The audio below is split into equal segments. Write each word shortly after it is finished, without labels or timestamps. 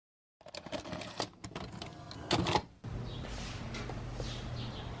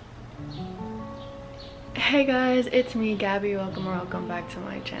Hey guys, it's me Gabby. Welcome back to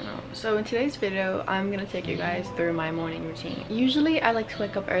my channel. So in today's video I'm gonna take you guys through my morning routine. Usually I like to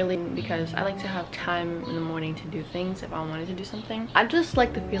wake up early because I like to have time in the morning to do things if I wanted to do something. I just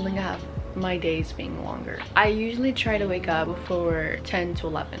like the feeling I have my days being longer. I usually try to wake up before 10 to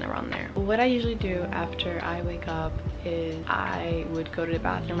 11, around there. What I usually do after I wake up is I would go to the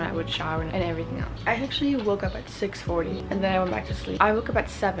bathroom, I would shower and everything else. I actually woke up at 6:40 and then I went back to sleep. I woke up at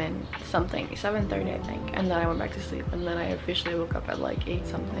 7:30 I think, and then I went back to sleep, and then I officially woke up at like 8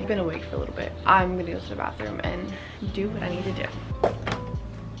 something. I've been awake for a little bit. I'm gonna go to the bathroom and do what I need to do.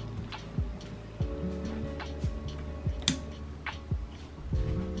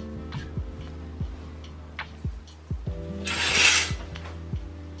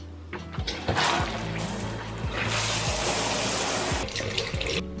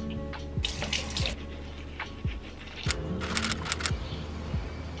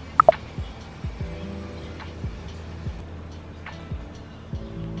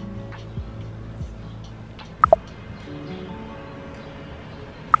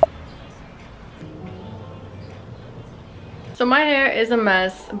 So my hair is a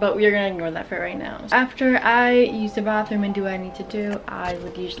mess, but we are gonna ignore that for right now. After I use the bathroom and do what I need to do, I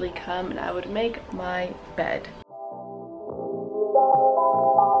would usually come and I would make my bed.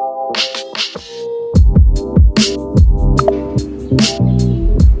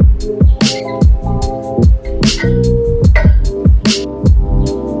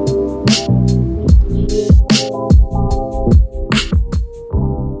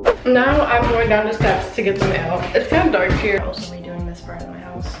 Now I'm going down the steps to get the mail. It's kind of dark here. I'm also redoing this part of my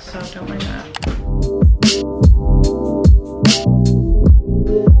house, so don't mind that.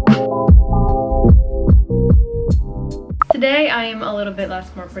 Today I am a little bit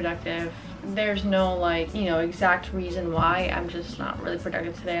more productive. There's no like, exact reason why. I'm just not really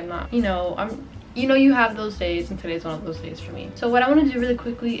productive today. I'm not, you have those days, and today's one of those days for me. So what I want to do really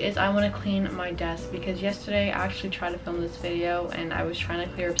quickly is I want to clean my desk, because yesterday I actually tried to film this video and I was trying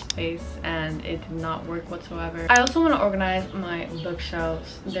to clear up space and it did not work whatsoever. I also want to organize my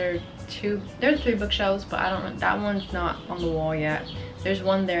bookshelves. There are 3 bookshelves, but I don't know, that one's not on the wall yet. There's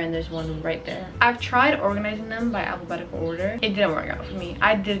one there and there's one right there. I've tried organizing them by alphabetical order. It didn't work out for me.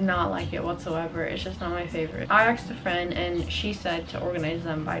 I did not like it whatsoever. It's just not my favorite. I asked a friend and she said to organize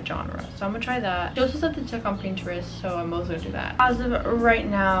them by genre. So I'm gonna try that. She also said to check on Pinterest, so I'm also gonna do that. As of right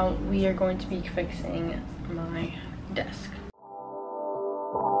now, we are going to be fixing my desk.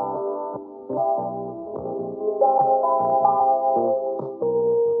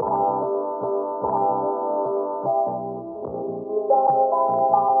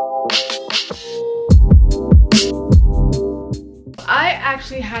 I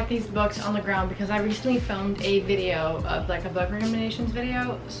actually had these books on the ground because I recently filmed a video of like a book recommendations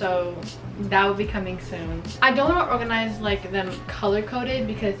video, so that will be coming soon. I don't want to organize like them color coded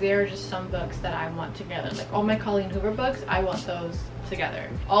because there are just some books that I want together. Like all my Colleen Hoover books, I want those together.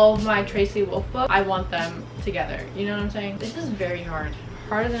 All of my Tracy Wolf books, I want them together. You know what I'm saying? This is very hard.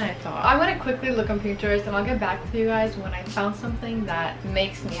 Harder than I thought. I'm gonna quickly look on Pinterest and I'll get back with you guys when I found something that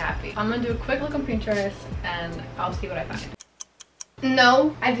makes me happy. I'm gonna do a quick look on Pinterest and I'll see what I find.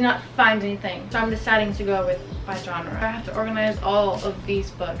 No, I did not find anything, so I'm deciding to go with by genre. I have to organize all of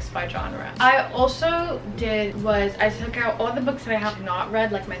these books by genre. I also I took out all the books that I have not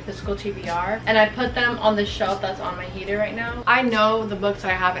read, like my physical TBR, and I put them on the shelf that's on my heater right now. I know the books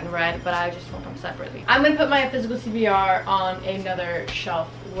I haven't read, but I just want them separately. I'm gonna put my physical TBR on another shelf,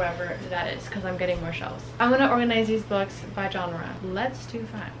 wherever that is, because I'm getting more shelves. I'm gonna organize these books by genre. Let's do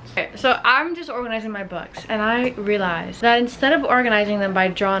that. Okay, so I'm just organizing my books, and I realized that instead of organizing them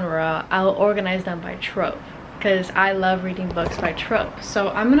by genre, I'll organize them by trope, because I love reading books by trope. So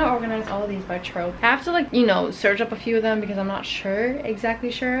I'm gonna organize all of these by trope. I have to search up a few of them because I'm not exactly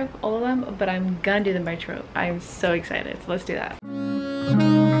sure of all of them, but I'm gonna do them by trope. I'm so excited, so let's do that.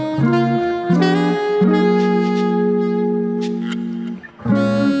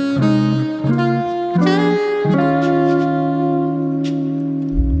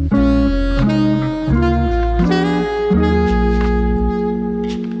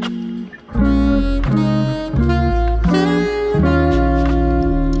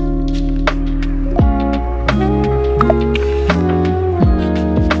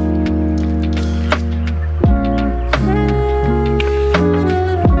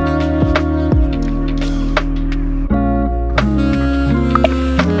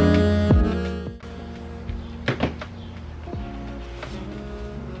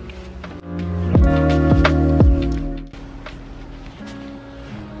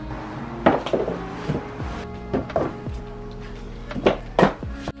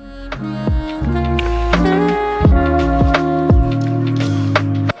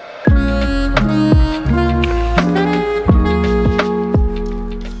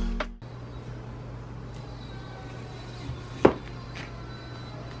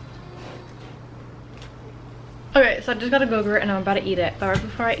 so I just got a go-gurt and I'm about to eat it. But right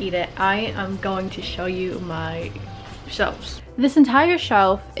before I eat it, I am going to show you my shelves. This entire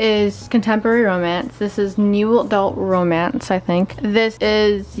shelf is contemporary romance. This is new adult romance, I think. This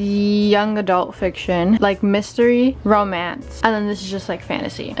is young adult fiction, like mystery, romance, and then this is just like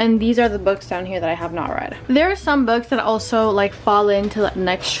fantasy. And these are the books down here that I have not read. There are some books that also like fall into the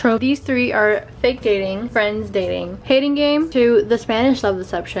next trope. These three are fake dating, friends dating, hating game to the Spanish love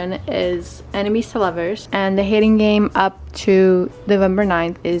deception is enemies to lovers, and the hating game up to November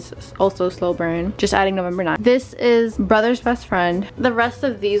 9th is also slow burn, just adding November 9th. This is brother's best friend. The rest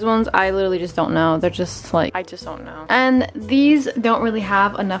of these ones I literally just don't know. They're just like, I just don't know. And these don't really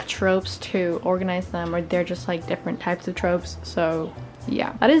have enough tropes to organize them, or they're just like different types of tropes. So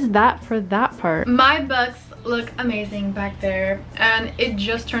yeah, that is that for that part. My books look amazing back there, and it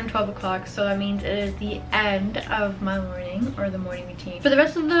just turned 12 o'clock, so that means it is the end of my morning, or the morning routine. For the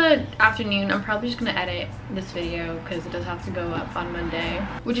rest of the afternoon, I'm probably just gonna edit this video because it does have to go up on Monday,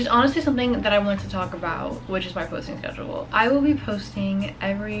 which is honestly something that I want to talk about, which is my posting schedule. I will be posting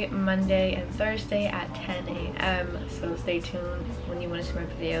every Monday and Thursday at 10 a.m. so stay tuned when you want to see my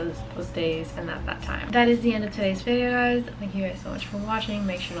videos those days and at that time. That is the end of today's video, guys. Thank you guys so much for watching.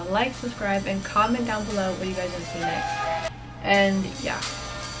 Make sure to like, subscribe, and comment down below what you guys want to see next. And yeah,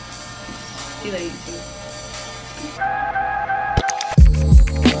 see you later, YouTube.